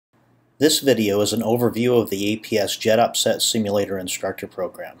This video is an overview of the APS Jet Upset Simulator Instructor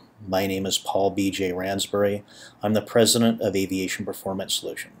Program. My name is Paul B.J. Ransbury. I'm the President of Aviation Performance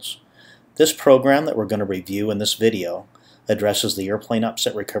Solutions. This program that we're going to review in this video addresses the Airplane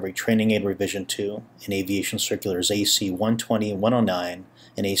Upset Recovery Training Aid Revision 2 in Aviation Circulars AC 120-109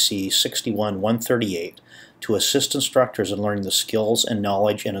 and AC 61-138 to assist instructors in learning the skills and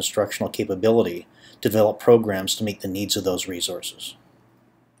knowledge and instructional capability to develop programs to meet the needs of those resources.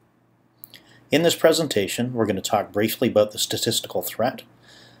 In this presentation, we're going to talk briefly about the statistical threat,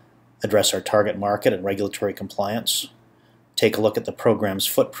 address our target market and regulatory compliance, take a look at the program's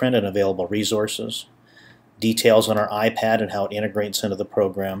footprint and available resources, details on our iPad and how it integrates into the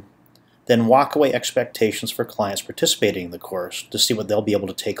program, then walk away expectations for clients participating in the course to see what they'll be able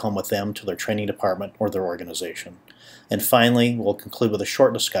to take home with them to their training department or their organization. And finally, we'll conclude with a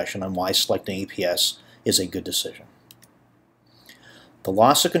short discussion on why selecting APS is a good decision. The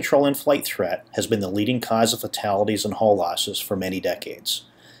loss of control in-flight threat has been the leading cause of fatalities and hull losses for many decades.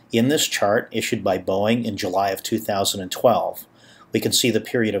 In this chart, issued by Boeing in July of 2012, we can see the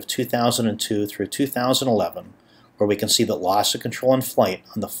period of 2002 through 2011, where we can see that loss of control in flight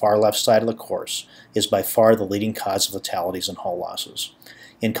on the far left side of the course is by far the leading cause of fatalities and hull losses.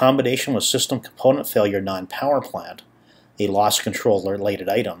 In combination with system component failure non-power plant, a loss control related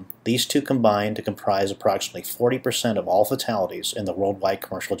item, these two combine to comprise approximately 40% of all fatalities in the worldwide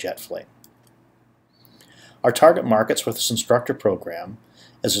commercial jet fleet. Our target markets with this instructor program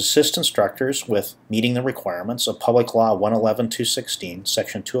is assist instructors with meeting the requirements of Public Law 111-216,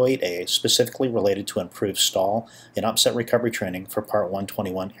 Section 208A, specifically related to improved stall and upset recovery training for Part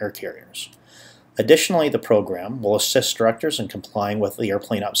 121 air carriers. Additionally, the program will assist instructors in complying with the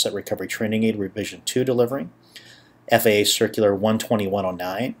Airplane Upset Recovery Training Aid Revision 2 delivery, FAA Circular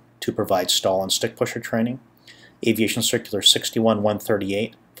 120-109 to provide stall and stick pusher training, Aviation Circular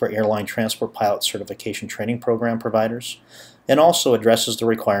 61-138 for airline transport pilot certification training program providers, and also addresses the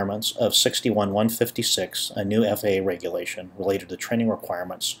requirements of 61-156, a new FAA regulation related to training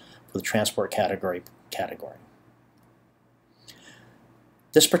requirements for the transport category.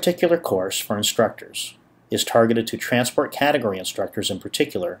 This particular course for instructors is targeted to transport category instructors in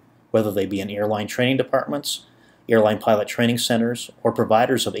particular, whether they be in airline training departments, airline pilot training centers, or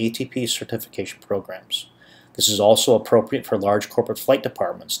providers of ATP certification programs. This is also appropriate for large corporate flight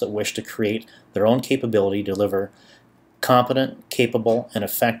departments that wish to create their own capability to deliver competent, capable, and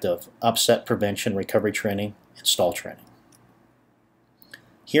effective upset prevention recovery training and stall training.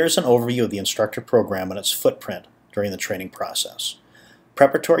 Here's an overview of the instructor program and its footprint during the training process.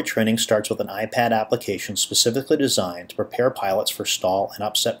 Preparatory training starts with an iPad application specifically designed to prepare pilots for stall and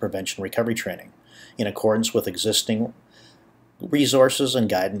upset prevention recovery training in accordance with existing resources and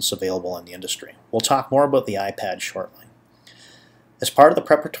guidance available in the industry. We'll talk more about the iPad shortly. As part of the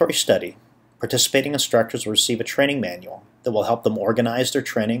preparatory study, participating instructors will receive a training manual that will help them organize their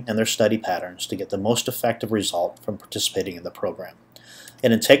training and their study patterns to get the most effective result from participating in the program.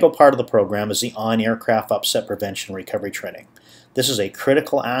 An integral part of the program is the on-aircraft upset prevention recovery training. This is a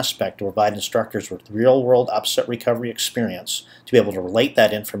critical aspect to provide instructors with real-world upset recovery experience to be able to relate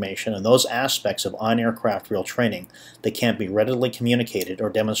that information and those aspects of on-aircraft real training that can't be readily communicated or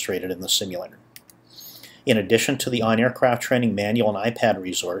demonstrated in the simulator. In addition to the on-aircraft training manual and iPad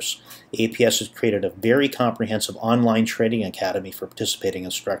resource, APS has created a very comprehensive online training academy for participating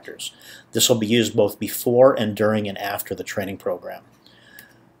instructors. This will be used both before and during and after the training program.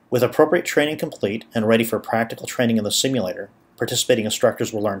 With appropriate training complete and ready for practical training in the simulator, participating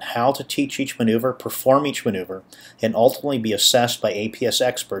instructors will learn how to teach each maneuver, perform each maneuver, and ultimately be assessed by APS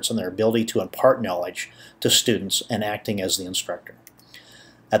experts on their ability to impart knowledge to students and acting as the instructor.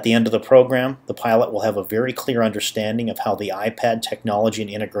 At the end of the program, the pilot will have a very clear understanding of how the iPad technology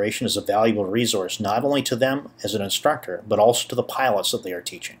and integration is a valuable resource not only to them as an instructor, but also to the pilots that they are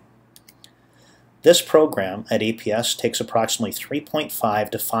teaching. This program at APS takes approximately 3.5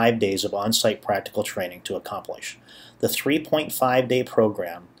 to 5 days of on-site practical training to accomplish. The 3.5-day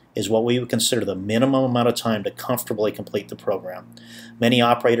program is what we would consider the minimum amount of time to comfortably complete the program. Many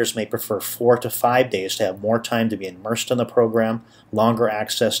operators may prefer 4 to 5 days to have more time to be immersed in the program, longer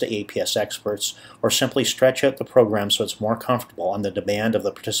access to APS experts, or simply stretch out the program so it's more comfortable on the demand of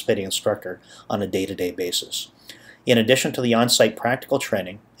the participating instructor on a day-to-day basis. In addition to the on-site practical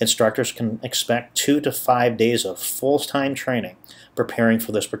training, instructors can expect 2 to 5 days of full-time training preparing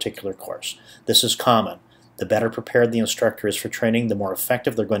for this particular course. This is common. The better prepared the instructor is for training, the more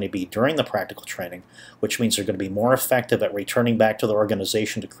effective they're going to be during the practical training, which means they're going to be more effective at returning back to the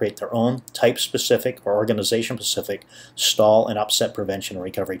organization to create their own type-specific or organization-specific stall and upset prevention and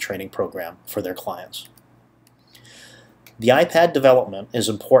recovery training program for their clients. The iPad development is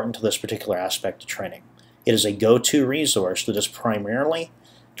important to this particular aspect of training. It is a go-to resource that is primarily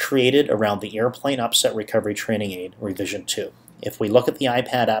created around the Airplane Upset Recovery Training Aid Revision 2. If we look at the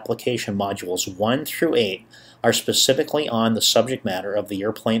iPad application, modules 1 through 8 are specifically on the subject matter of the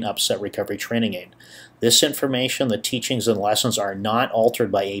Airplane Upset Recovery Training Aid. This information, the teachings and lessons are not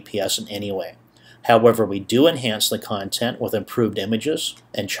altered by APS in any way. However, we do enhance the content with improved images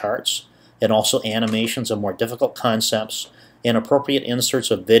and charts, and also animations of more difficult concepts, and appropriate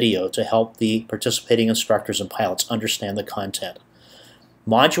inserts of video to help the participating instructors and pilots understand the content.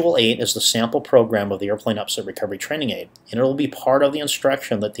 Module 8 is the sample program of the Airplane Upset Recovery Training Aid, and it will be part of the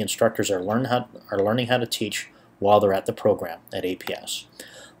instruction that the instructors are learning how to teach while they're at the program at APS.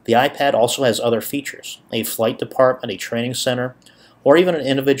 The iPad also has other features. A flight department, a training center, or even an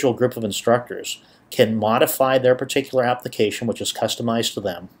individual group of instructors can modify their particular application, which is customized to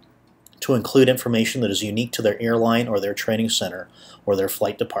them, to include information that is unique to their airline or their training center or their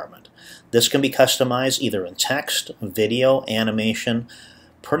flight department. This can be customized either in text, video, animation,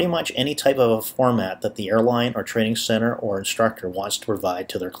 pretty much any type of a format that the airline or training center or instructor wants to provide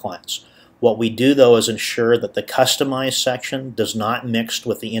to their clients. What we do, though, is ensure that the customized section does not mix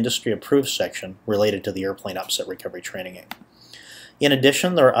with the industry-approved section related to the Airplane Upset Recovery Training Aid. In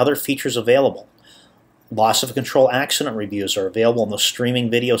addition, there are other features available. Loss of control accident reviews are available in the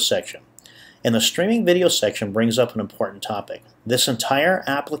streaming video section. And the streaming video section brings up an important topic. This entire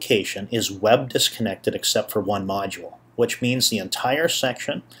application is web disconnected except for one module, which means the entire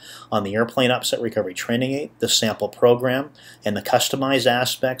section on the Airplane Upset Recovery Training Aid, the sample program, and the customized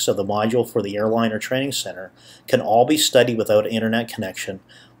aspects of the module for the airline or training center can all be studied without an internet connection,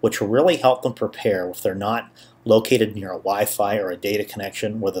 which will really help them prepare if they're not located near a Wi-Fi or a data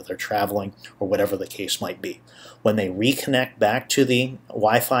connection, whether they're traveling or whatever the case might be. When they reconnect back to the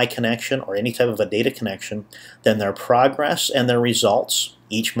Wi-Fi connection or any type of a data connection, then their progress and their results,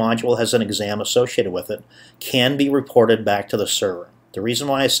 each module has an exam associated with it, can be reported back to the server. The reason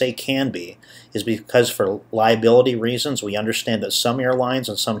why I say can be is because for liability reasons, we understand that some airlines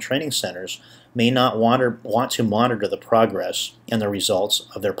and some training centers may not want to monitor the progress and the results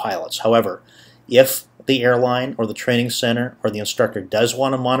of their pilots. However, if the airline or the training center or the instructor does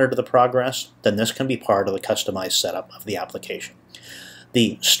want to monitor the progress, then this can be part of the customized setup of the application.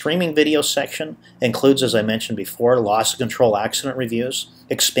 The streaming video section includes, as I mentioned before, loss of control accident reviews,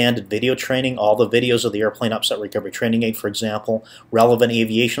 expanded video training, all the videos of the Airplane Upset Recovery Training Aid, for example. Relevant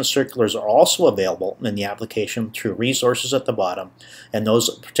aviation circulars are also available in the application through resources at the bottom, and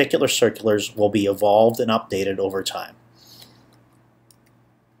those particular circulars will be evolved and updated over time.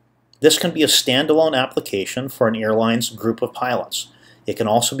 This can be a standalone application for an airline's group of pilots. It can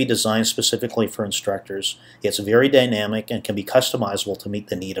also be designed specifically for instructors. It's very dynamic and can be customizable to meet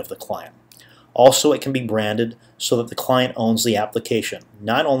the need of the client. Also, it can be branded so that the client owns the application,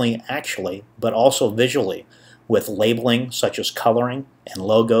 not only actually, but also visually, with labeling such as coloring and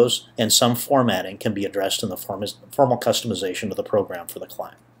logos, and some formatting can be addressed in the formal customization of the program for the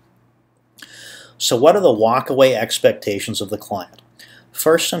client. So what are the walkaway expectations of the client?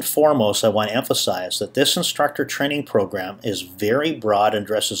 First and foremost, I want to emphasize that this instructor training program is very broad and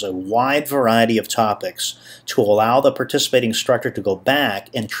addresses a wide variety of topics to allow the participating instructor to go back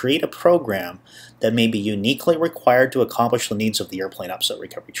and create a program that may be uniquely required to accomplish the needs of the Airplane Upset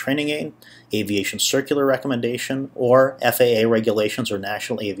Recovery Training Aid, Aviation Circular Recommendation, or FAA regulations or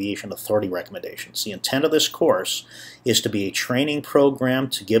National Aviation Authority recommendations. The intent of this course is to be a training program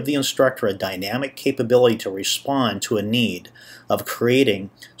to give the instructor a dynamic capability to respond to a need of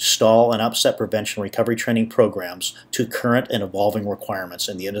creating stall and upset prevention recovery training programs to current and evolving requirements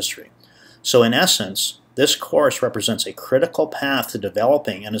in the industry. So in essence, this course represents a critical path to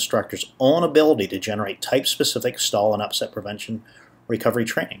developing an instructor's own ability to generate type-specific stall and upset prevention recovery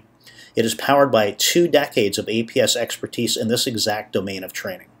training. It is powered by 2 decades of APS expertise in this exact domain of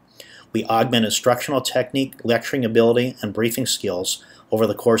training. We augment instructional technique, lecturing ability, and briefing skills over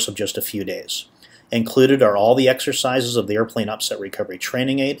the course of just a few days. Included are all the exercises of the Airplane Upset Recovery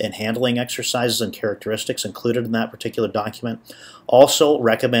Training Aid and handling exercises and characteristics included in that particular document. Also,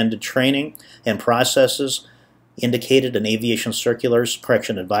 recommended training and processes indicated in Aviation Circulars,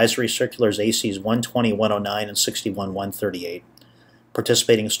 Correction Advisory Circulars ACs 120, 109, and 61, 138.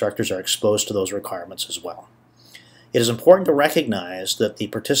 Participating instructors are exposed to those requirements as well. It is important to recognize that the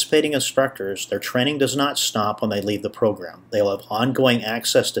participating instructors, their training does not stop when they leave the program. They will have ongoing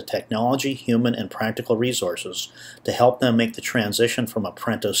access to technology, human, and practical resources to help them make the transition from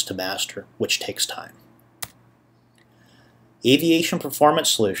apprentice to master, which takes time. Aviation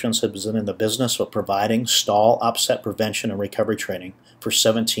Performance Solutions has been in the business of providing stall, upset prevention, and recovery training for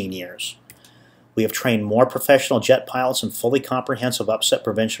 17 years. We have trained more professional jet pilots in fully comprehensive upset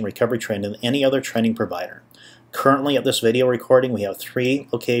prevention recovery training than any other training provider. Currently, at this video recording, we have 3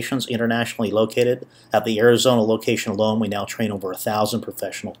 locations internationally located. At the Arizona location alone, we now train over 1,000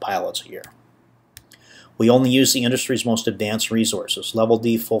 professional pilots a year. We only use the industry's most advanced resources, Level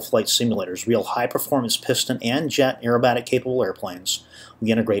D full-flight simulators, real high-performance piston and jet aerobatic-capable airplanes.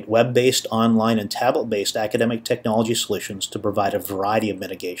 We integrate web-based, online, and tablet-based academic technology solutions to provide a variety of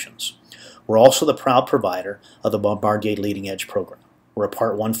mitigations. We're also the proud provider of the Bombardier Leading Edge program. We're a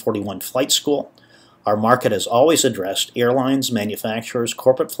Part 141 flight school. Our market has always addressed airlines, manufacturers,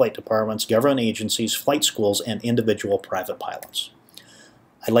 corporate flight departments, government agencies, flight schools, and individual private pilots.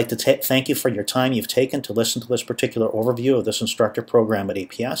 I'd like to thank you for your time you've taken to listen to this particular overview of this instructor program at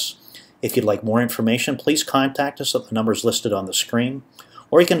APS. If you'd like more information, please contact us at the numbers listed on the screen,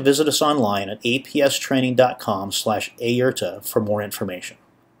 or you can visit us online at apstraining.com/airta for more information.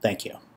 Thank you.